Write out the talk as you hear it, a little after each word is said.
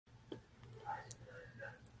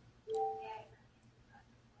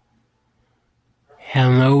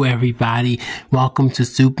Hello everybody, welcome to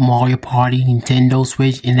Super Mario Party Nintendo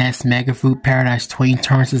Switch NES Megafruit Paradise 20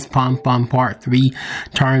 turns is Pom Pom Part 3,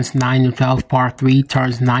 turns 9 to 12 Part 3,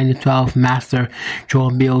 turns 9 to 12 Master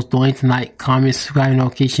Joel Bills doing tonight, comment, subscribe,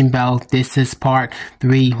 notification bell. This is Part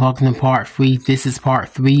 3, welcome to Part 3, this is Part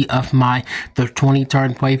 3 of the 20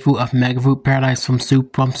 turn playthrough of Megafruit Paradise from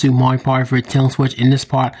Super Mario Party for Nintendo Switch. In this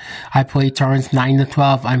part, I play turns 9 to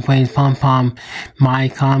 12, I'm playing Pom Pom, my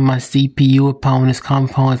CPU opponents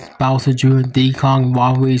components Bowser Jr., Diddy Kong and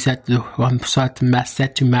Waluigi set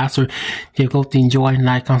to master difficulty. Enjoy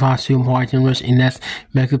night comes on Super Mario Rush in this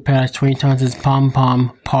Megafruit Paradise 20 turns is Pom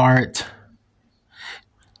Pom Part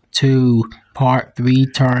 2, Part 3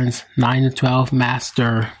 turns 9 to 12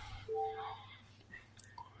 Master.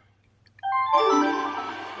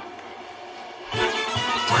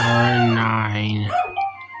 Turn 9.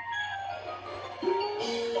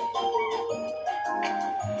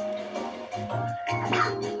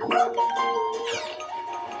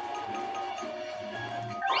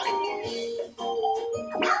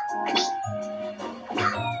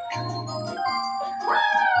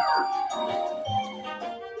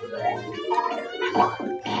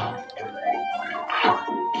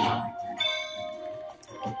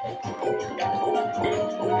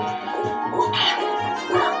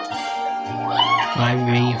 I'm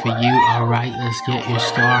waiting for you. Alright, let's get your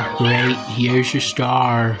star. Great, here's your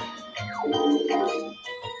star.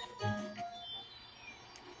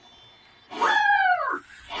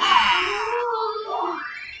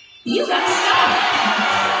 You got a star!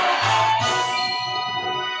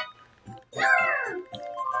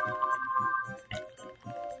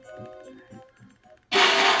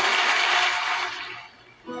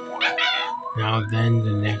 Now then,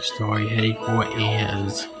 the next story heading for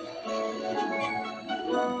is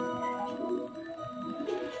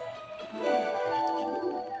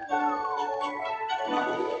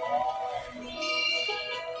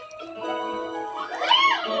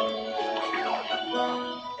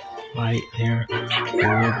right there.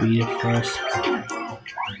 Will be the first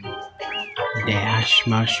dash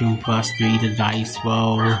mushroom plus 3 the dice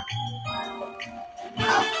roll.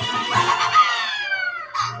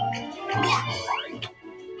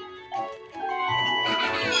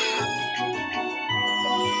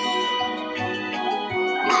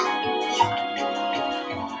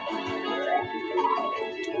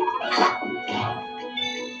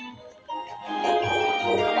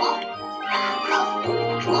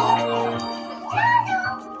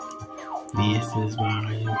 This is why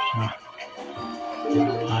I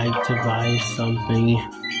like to buy something.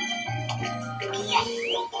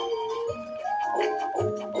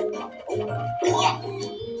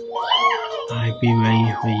 I've been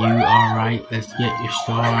waiting for you. Alright, let's get your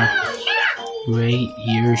star. Great,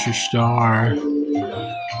 here's your star.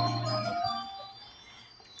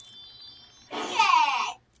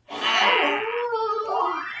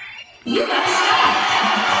 You got a star!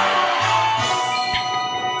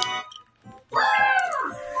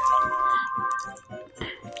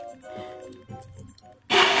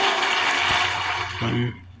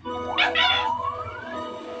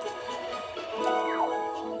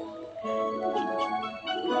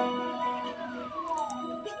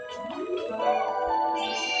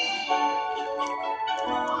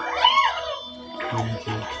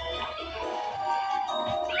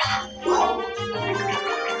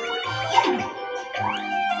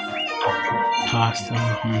 Pasta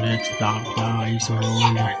next stop dies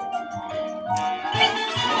on.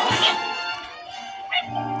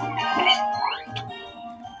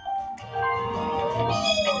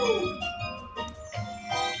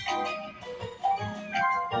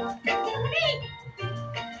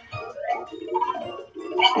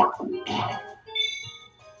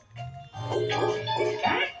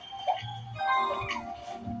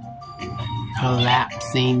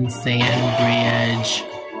 Collapsing sand bridge.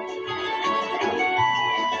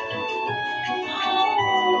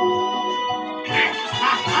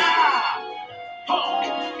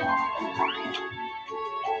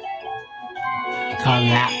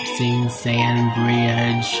 Collapsing sand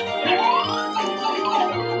bridge.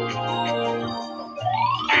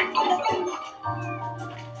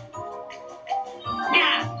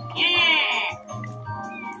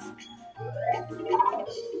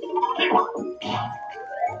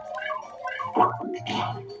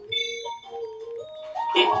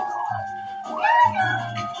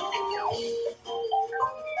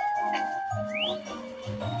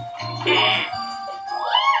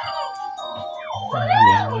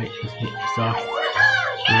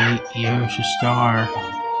 Great, here's your star.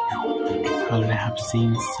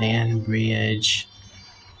 Collapsing sand bridge.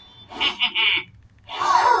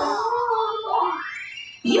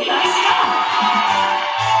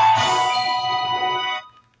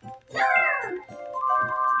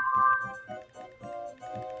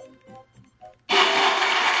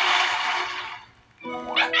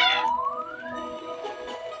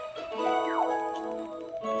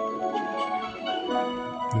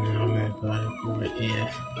 Right,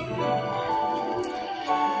 yeah.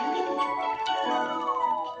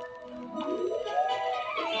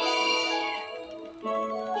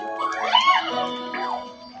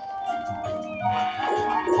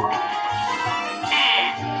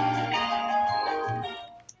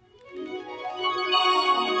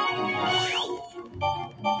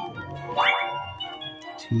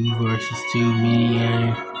 Two versus two mini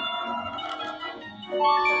game.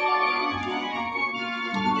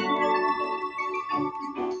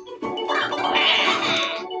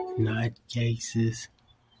 Not cases.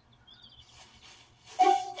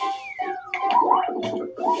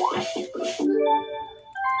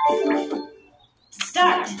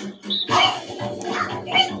 Start.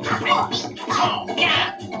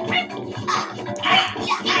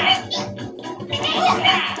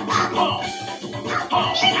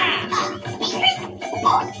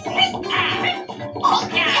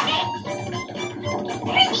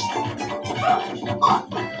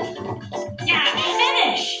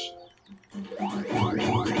 Finish.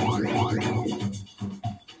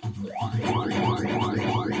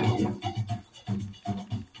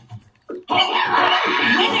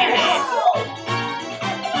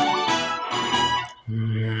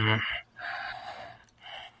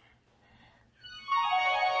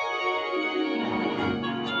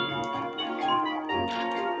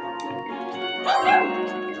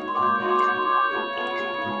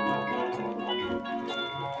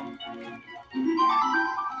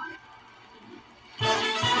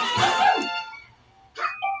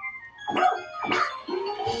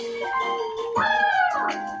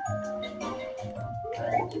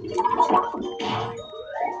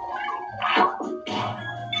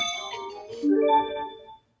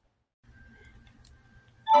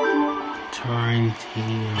 Turn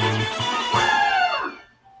 10.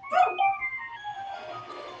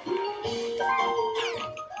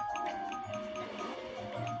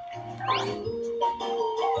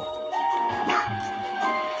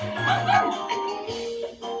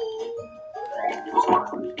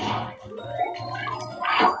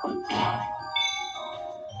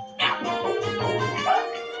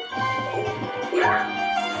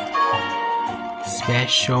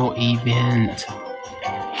 Special event.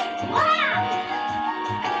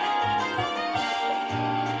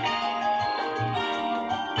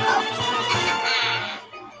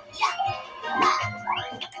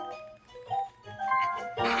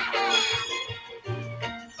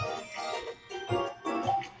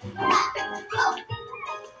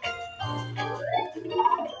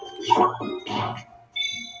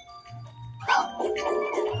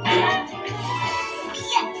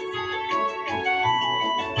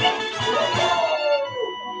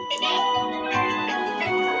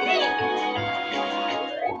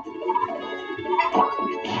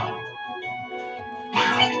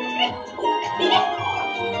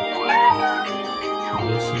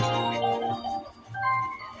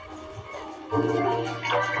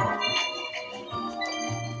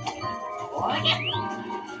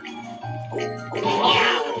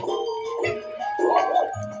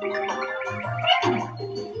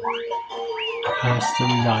 Custom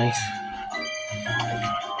dice.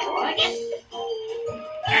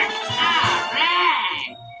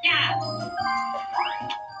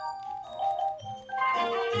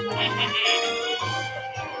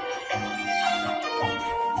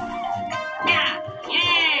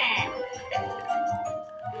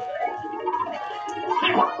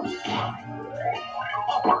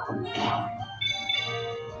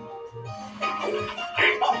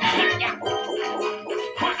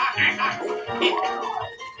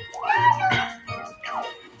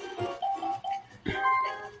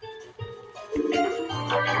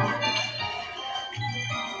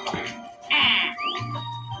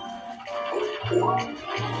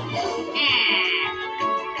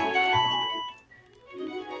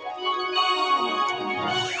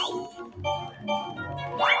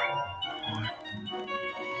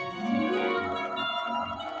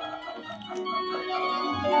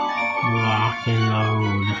 Rock and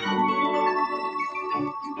load.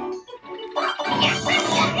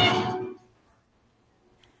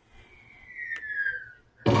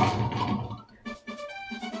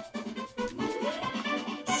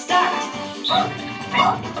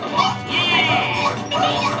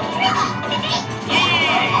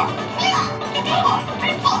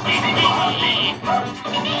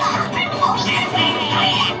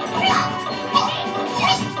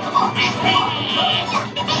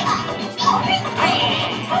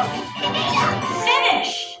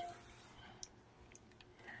 Finish.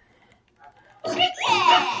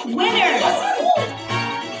 Winners.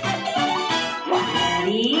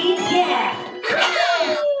 Ready, yeah.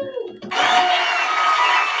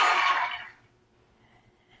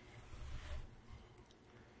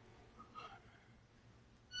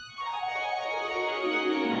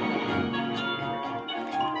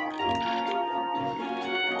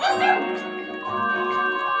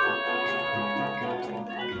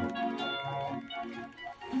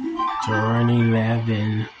 turn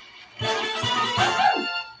 11.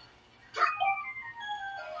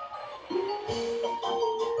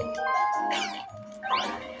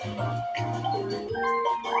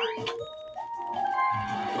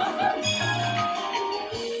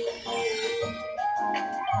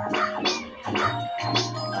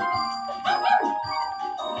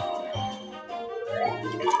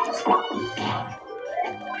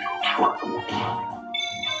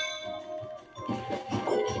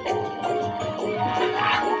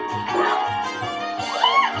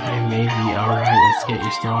 Okay, maybe. Alright, let's get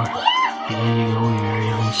your star. Here you go, your very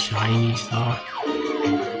own shiny star.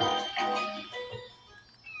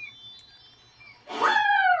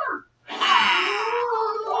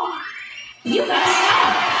 You gotta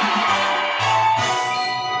stop.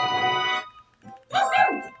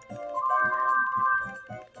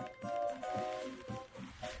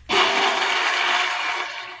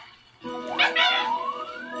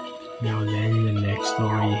 Now then, the next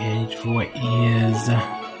story you head for is...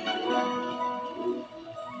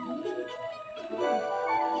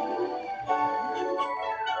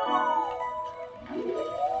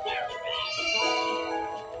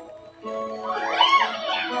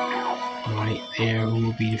 right there, who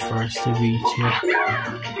will be the first to reach it?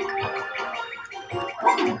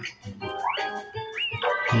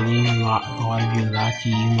 Hitting rock, God, if you're lucky,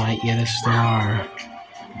 you might get a star.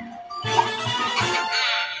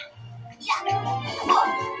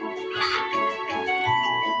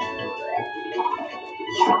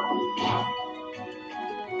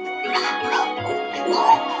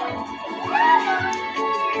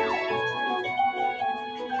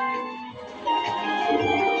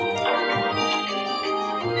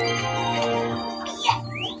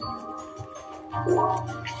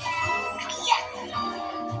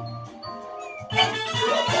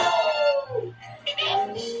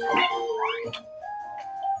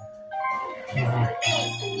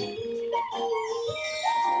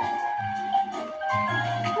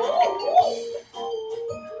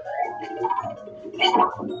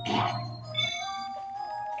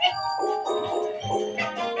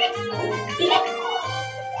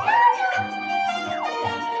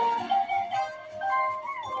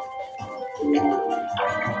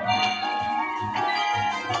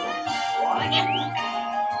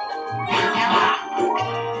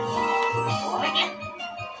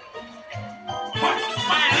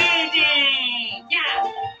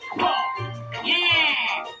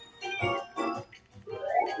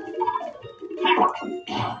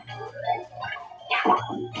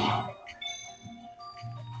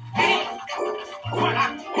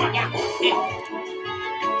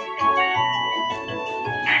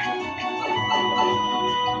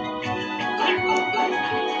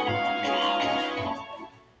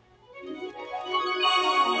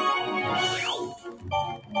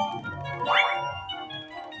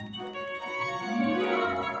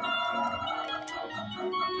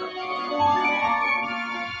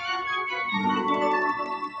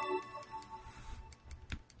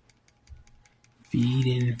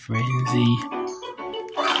 Feeding frenzy.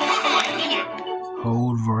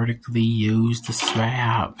 Hold vertically, use the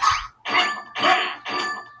strap.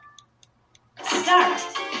 Start.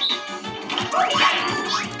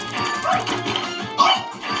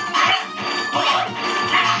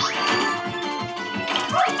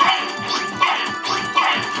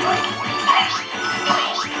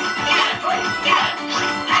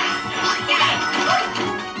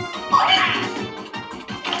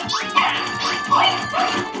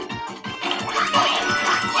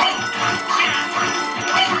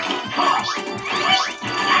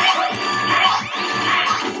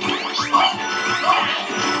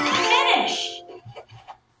 Finish.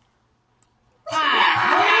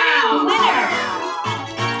 Wow, winner.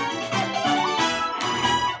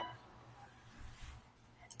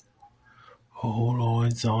 Hold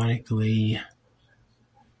horizontally.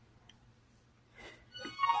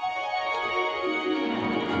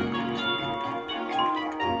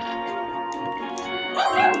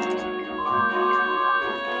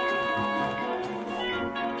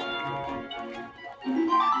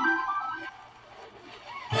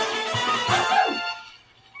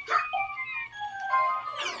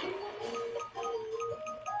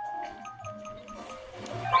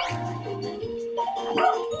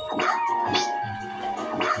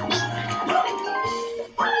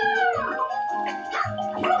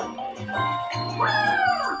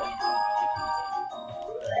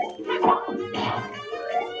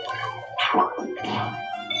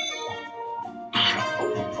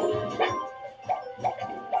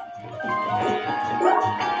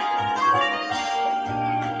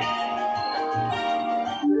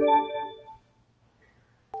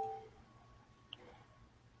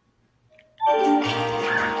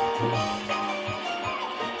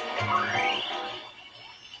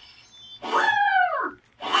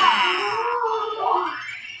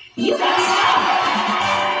 You got stuck.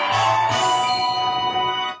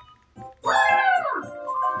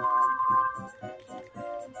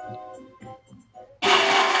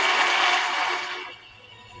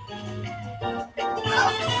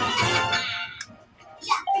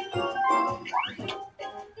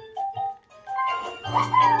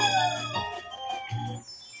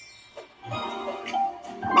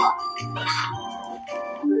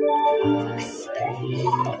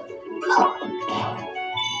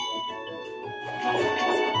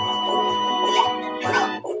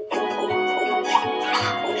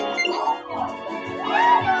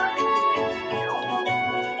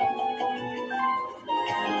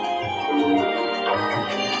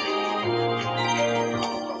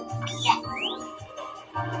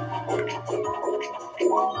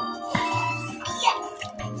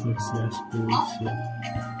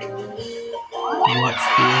 What's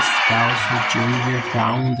this? Bowser Jr.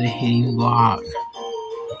 found the hitting block.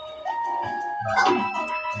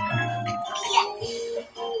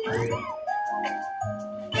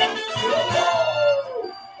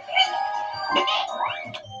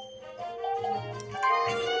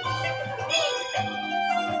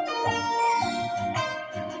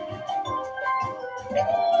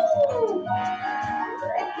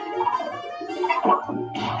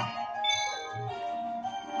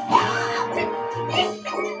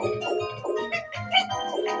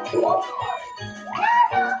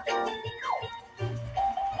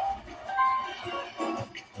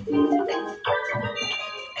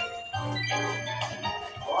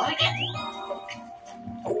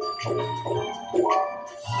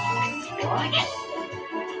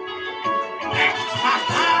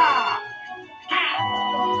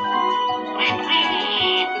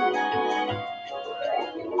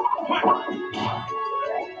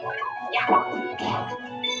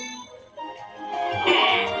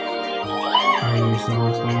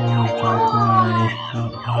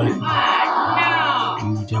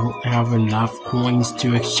 You don't have enough coins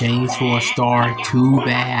to exchange for a star. Too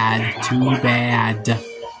bad. Too bad.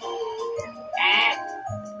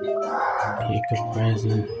 Pick a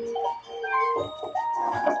present.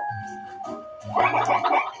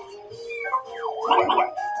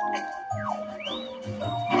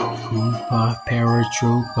 Koopa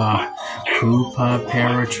Paratroopa. Koopa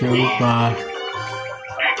Paratroopa.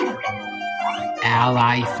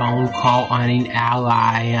 Ally phone call on an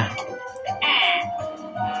ally.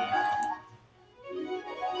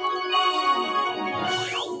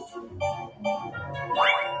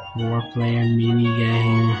 Four-player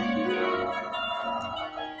minigame.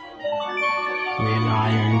 Red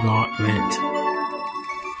Iron Gauntlet.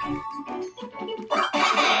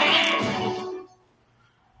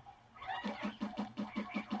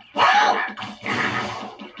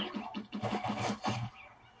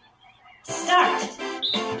 Start.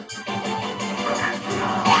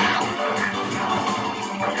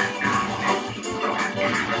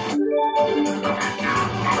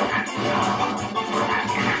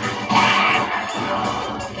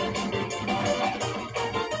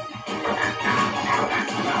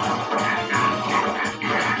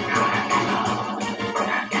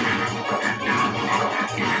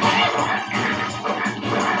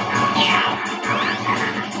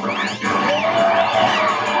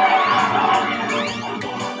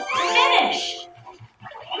 Finish.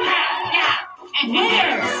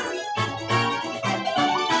 Winners.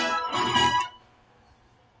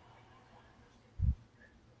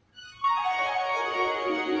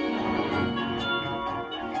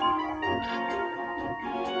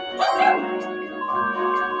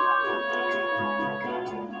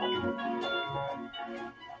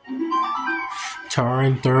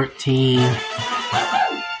 Turn 13.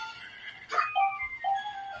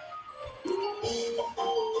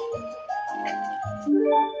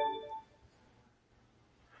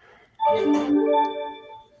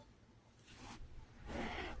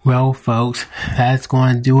 Well, folks, that's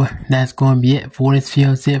going to do it. That's going to be it for this video.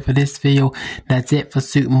 That's it for this video. That's it for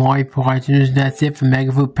Super Mario Party. That's it for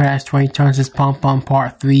Megafruit Paradise 20 Turns as Pom Pom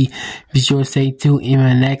Part 3. Be sure to stay tuned in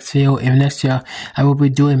my next video. In the next video, I will be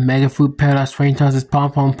doing Megafruit Paradise 20 Turns as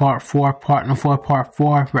Pom Pom Part 4, Part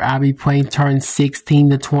 4, where I'll be playing turns 16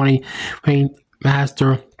 to 20, playing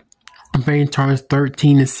Master. I'm playing turns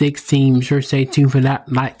 13 to 16. Be sure to stay tuned for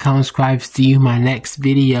that. Like, comment, subscribe. See you in my next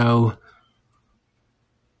video.